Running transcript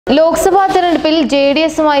ലോക്സഭാ തെരഞ്ഞെടുപ്പിൽ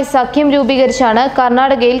ജെഡിഎസുമായി സഖ്യം രൂപീകരിച്ചാണ്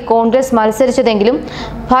കർണാടകയിൽ കോൺഗ്രസ് മത്സരിച്ചതെങ്കിലും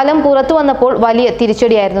ഫലം പുറത്തുവന്നപ്പോൾ വലിയ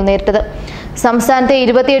തിരിച്ചടിയായിരുന്നു നേരിട്ടത്. സംസ്ഥാനത്തെ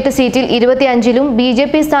 28 സീറ്റിൽ 25ലും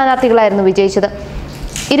ബിജെപി സ്ഥാനാർത്ഥികളായിരുന്നു വിജയിച്ചത്.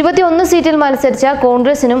 21 സീറ്റിൽ മത്സരിച്ച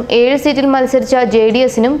കോൺഗ്രസിനും 7 സീറ്റിൽ മത്സരിച്ച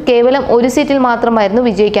ജെഡിഎസിനും കേവലം 1 സീറ്റിൽ മാത്രമായിരുന്നു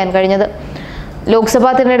വിജയിക്കാൻ കഴിഞ്ഞത്.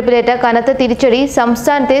 ലോക്സഭാ തെരഞ്ഞെടുപ്പിലേറ്റ കനത്ത തിരിച്ചടി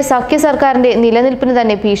സംസ്ഥാനത്തെ സഖ്യ സർക്കാരിന്റെ നിലനിൽപ്പിന്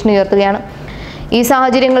തന്നെ ഭീഷണി ഉയർത്തുകയാണ്. ഈ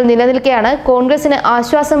സാഹചര്യങ്ങൾ നിലനിൽക്കെയാണ് കോൺഗ്രസിന്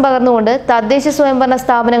ആശ്വാസം പകർന്നുകൊണ്ട് തദ്ദേശ സ്വയംഭരണ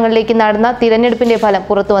സ്ഥാപനങ്ങളിലേക്ക് നടന്ന തിരഞ്ഞെടുപ്പിന്റെ ഫലം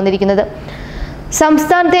പുറത്തു വന്നിരിക്കുന്നത്.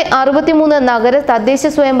 സംസ്ഥാനത്തെ 63 നഗര തദ്ദേശ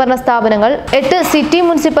സ്വയംഭരണ സ്ഥാപനങ്ങൾ, 8 city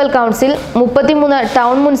municipal council, 33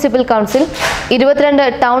 town municipal council,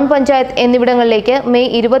 22 town panchayat എന്നിവിടങ്ങളിലേക്ക് മെയ്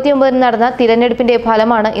 29 നടന്ന തിരഞ്ഞെടുപ്പിന്റെ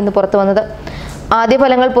ഫലമാണ് ഇന്ന് പുറത്തു വന്നത്. ആദ്യ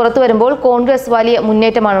ഫലങ്ങൾ പുറത്തു വരുമ്പോൾ കോൺഗ്രസ് വലിയ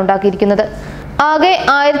മുന്നേറ്റമാണ് ഉണ്ടാക്കിയിരിക്കുന്നത്. ആകെ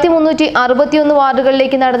 1361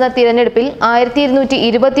 വാർഡുകളിലേക്ക് നടന്ന തിരഞ്ഞെടുപ്പിൽ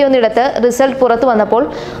 1221 ഇടത്ത് റിസൾട്ട് പുറത്തു വന്നപ്പോൾ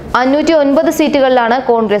 509 സീറ്റുകളിലാണ്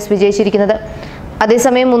കോൺഗ്രസ് വിജയിച്ചിരിക്കുന്നത്.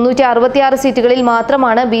 അതേസമയം 366 സീറ്റുകളിൽ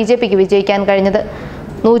മാത്രമാണ് ബിജെപിക്ക് വിജയിക്കാൻ കഴിഞ്ഞത്.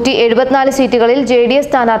 174 സീറ്റുകളിൽ ജെഡിഎസ്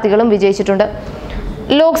സ്ഥാനാർത്ഥികളും വിജയിച്ചിട്ടുണ്ട്.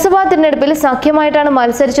 ലോക്സഭാ തിരഞ്ഞെടുപ്പിൽ സഖ്യമായിട്ടാണ്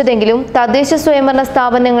മത്സരിച്ചതെങ്കിലും തദ്ദേശ സ്വയംഭരണ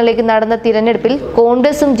സ്ഥാപനങ്ങളിലേക്ക് നടന്ന തിരഞ്ഞെടുപ്പിൽ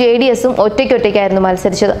കോൺഗ്രസും ജെഡിഎസും ഒറ്റയ്ക്കൊറ്റയ്ക്കായിരുന്നു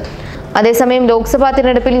മത്സരിച്ചത്. അതേസമയം ലോക്സഭാ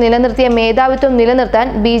തിരഞ്ഞെടുപ്പിൽ നിലനിർത്തിയ മേധാവിത്വം നിലനിർത്താൻ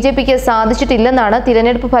ബിജെപിക്ക് സാധിച്ചിട്ടില്ലെന്നാണ്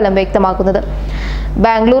തിരഞ്ഞെടുപ്പ് ഫലം വ്യക്തമാക്കുന്നത്.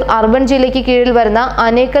 ബാംഗ്ലൂർ അർബൻ ജില്ലയ്ക്ക് കീഴിൽ വരുന്ന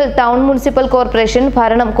അനേക്കൽ ടൗൺ മുനിസിപ്പൽ കോർപ്പറേഷൻ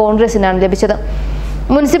ഭരണം കോൺഗ്രസിനാണ് ലഭിച്ചത്.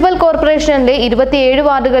 മുനിസിപ്പൽ കോർപ്പറേഷനിലെ 27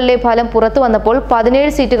 വാർഡുകളിലെ ഫലം പുറത്തു വന്നപ്പോൾ 17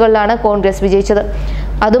 സീറ്റുകളിലാണ് കോൺഗ്രസ് വിജയിച്ചത്.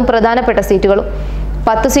 അതും പ്രധാനപ്പെട്ട സീറ്റുകളും.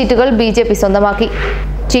 10 സീറ്റുകൾ ബിജെപി സ്വന്തമാക്കി.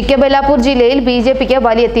 ചിക്കബെല്ലാപൂർ ജില്ലയിൽ ബിജെപിക്ക്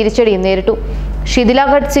വലിയ തിരിച്ചടിയും നേരിട്ടു.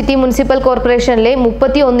 ഷിദിലാഘട്ട് സിറ്റി മുനിസിപ്പൽ കോർപ്പറേഷനിലെ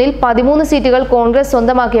 31ൽ 13 സീറ്റുകൾ കോൺഗ്രസ്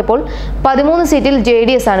സ്വന്തമാക്കിയപ്പോൾ 13 സീറ്റിൽ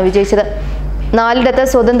ജെഡിഎസ് ആണ് വിജയിച്ചത്. 4ഇടത്ത്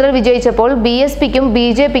സ്വതന്ത്രർ വിജയിച്ചപ്പോൾ ബിഎസ്പിക്കും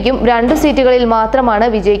ബിജെപിക്കും 2 സീറ്റുകളിൽ മാത്രമാണ്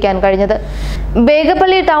വിജയിക്കാൻ കഴിഞ്ഞത്.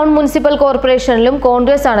 ബേഗപ്പള്ളി ടൗൺ മുനിസിപ്പൽ കോർപ്പറേഷനിലും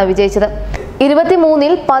കോൺഗ്രസ് ആണ് വിജയിച്ചത്.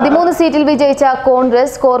 23ൽ 13 സീറ്റിൽ വിജയിച്ച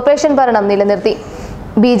കോൺഗ്രസ് കോർപ്പറേഷൻ ഭരണം നിലനിർത്തി.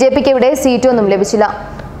 ബിജെപിക്ക് ഇവിടെ സീറ്റൊന്നും ലഭിച്ചില്ല.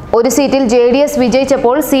 1 സീറ്റിൽ ജെഡിഎസ്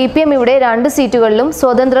വിജയിച്ചപ്പോൾ CPM ഇവിടെ 2 സീറ്റുകളിലും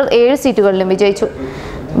സ്വതന്ത്രർ 7 സീറ്റുകളിലും വിജയിച്ചു.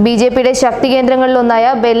 ബിജെപിയുടെ ശക്തി കേന്ദ്രങ്ങളിലൊന്നായ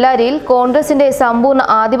ബെല്ലാരിയിൽ കോൺഗ്രസിന്റെ സമ്പൂർണ്ണ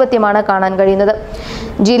ആധിപത്യമാണ് കാണാൻ കഴിയുന്നത്.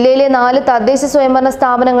 ജില്ലയിലെ 4 തദ്ദേശ സ്വയംഭരണ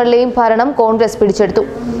സ്ഥാപനങ്ങളിലെയും ഭരണം കോൺഗ്രസ് പിടിച്ചെടുത്തു.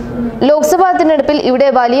 ലോക്സഭാ തിരഞ്ഞെടുപ്പിൽ ഇവിടെ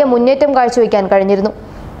വലിയ മുന്നേറ്റം കാഴ്ചവെക്കാൻ കഴിഞ്ഞിരുന്നു.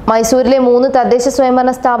 മൈസൂരിലെ 3 തദ്ദേശ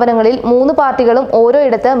സ്വയംഭരണ സ്ഥാപനങ്ങളിൽ 3 പാർട്ടികളും ഓരോ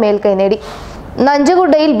ഇടത്ത് മേൽക്കൈ നേടി.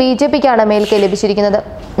 നഞ്ചഗുഡയിൽ ബിജെപിക്കാണ് മേൽക്കൈ ലഭിച്ചിരിക്കുന്നത്.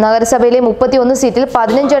 നഗരസഭയിലെ 31 സീറ്റിൽ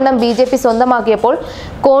 15 എണ്ണം ബിജെപി സ്വന്തമാക്കിയപ്പോൾ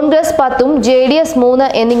കോൺഗ്രസ് 10ഉം ജെഡിഎസ് 3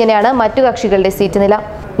 എന്നിങ്ങനെയാണ് മറ്റു കക്ഷികളുടെ സീറ്റ് നില.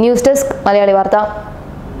 ന്യൂസ് ഡെസ്ക് മലയാളി വാർത്ത.